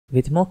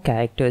With more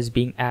characters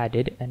being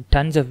added and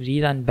tons of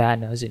rerun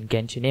banners in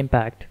Genshin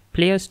Impact,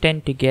 players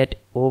tend to get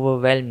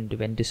overwhelmed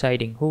when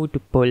deciding who to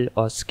pull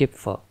or skip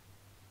for.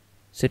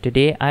 So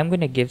today I'm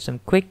going to give some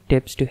quick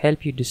tips to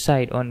help you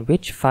decide on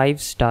which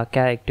 5-star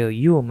character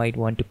you might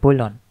want to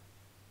pull on.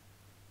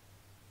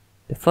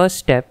 The first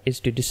step is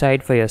to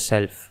decide for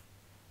yourself.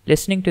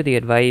 Listening to the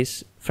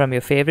advice from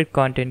your favorite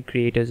content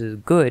creators is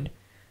good,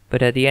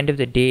 but at the end of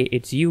the day,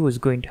 it's you who's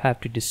going to have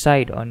to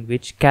decide on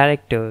which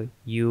character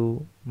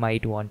you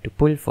might want to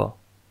pull for.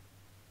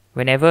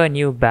 Whenever a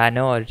new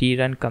banner or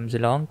rerun comes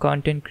along,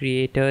 content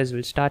creators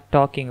will start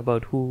talking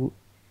about who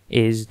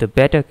is the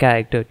better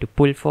character to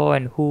pull for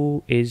and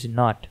who is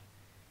not.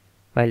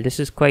 While this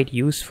is quite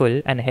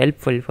useful and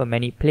helpful for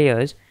many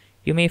players,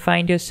 you may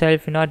find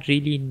yourself not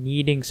really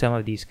needing some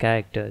of these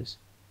characters.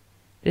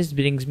 This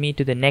brings me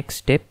to the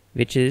next tip,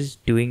 which is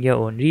doing your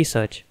own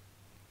research.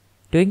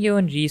 Doing your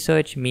own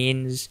research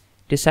means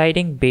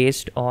deciding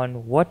based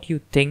on what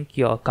you think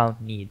your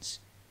account needs,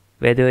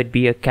 whether it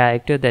be a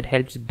character that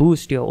helps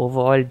boost your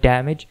overall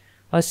damage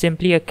or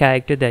simply a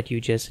character that you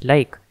just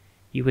like.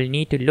 You will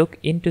need to look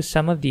into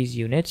some of these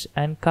units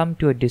and come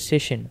to a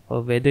decision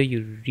of whether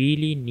you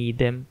really need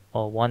them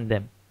or want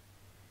them.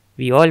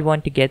 We all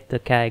want to get the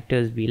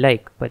characters we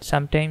like, but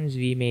sometimes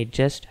we may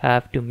just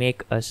have to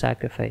make a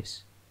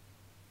sacrifice.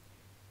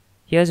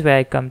 Here's where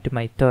I come to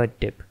my third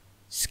tip.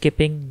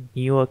 Skipping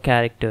newer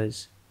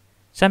characters.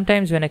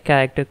 Sometimes when a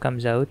character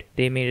comes out,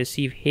 they may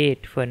receive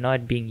hate for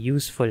not being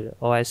useful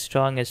or as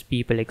strong as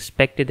people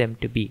expected them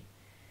to be.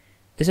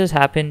 This has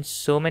happened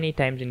so many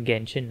times in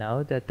Genshin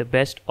now that the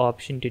best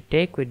option to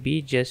take would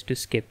be just to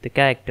skip the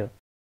character.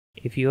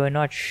 If you are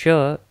not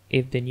sure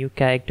if the new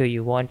character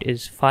you want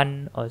is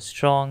fun or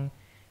strong,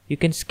 you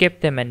can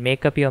skip them and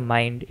make up your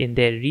mind in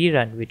their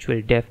rerun, which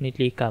will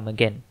definitely come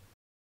again.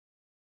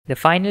 The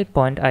final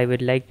point I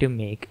would like to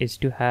make is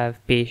to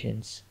have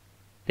patience.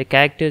 The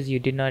characters you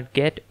did not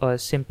get or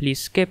simply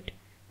skipped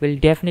will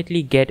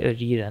definitely get a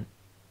rerun.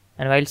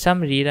 And while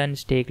some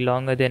reruns take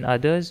longer than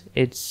others,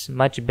 it's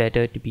much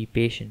better to be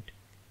patient.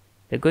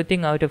 The good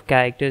thing out of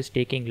characters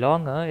taking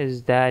longer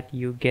is that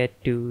you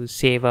get to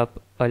save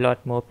up a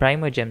lot more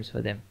primogems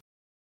for them.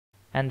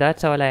 And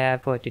that's all I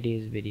have for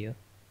today's video.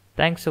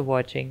 Thanks for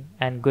watching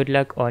and good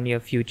luck on your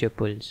future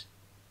pulls.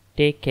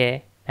 Take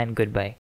care and goodbye.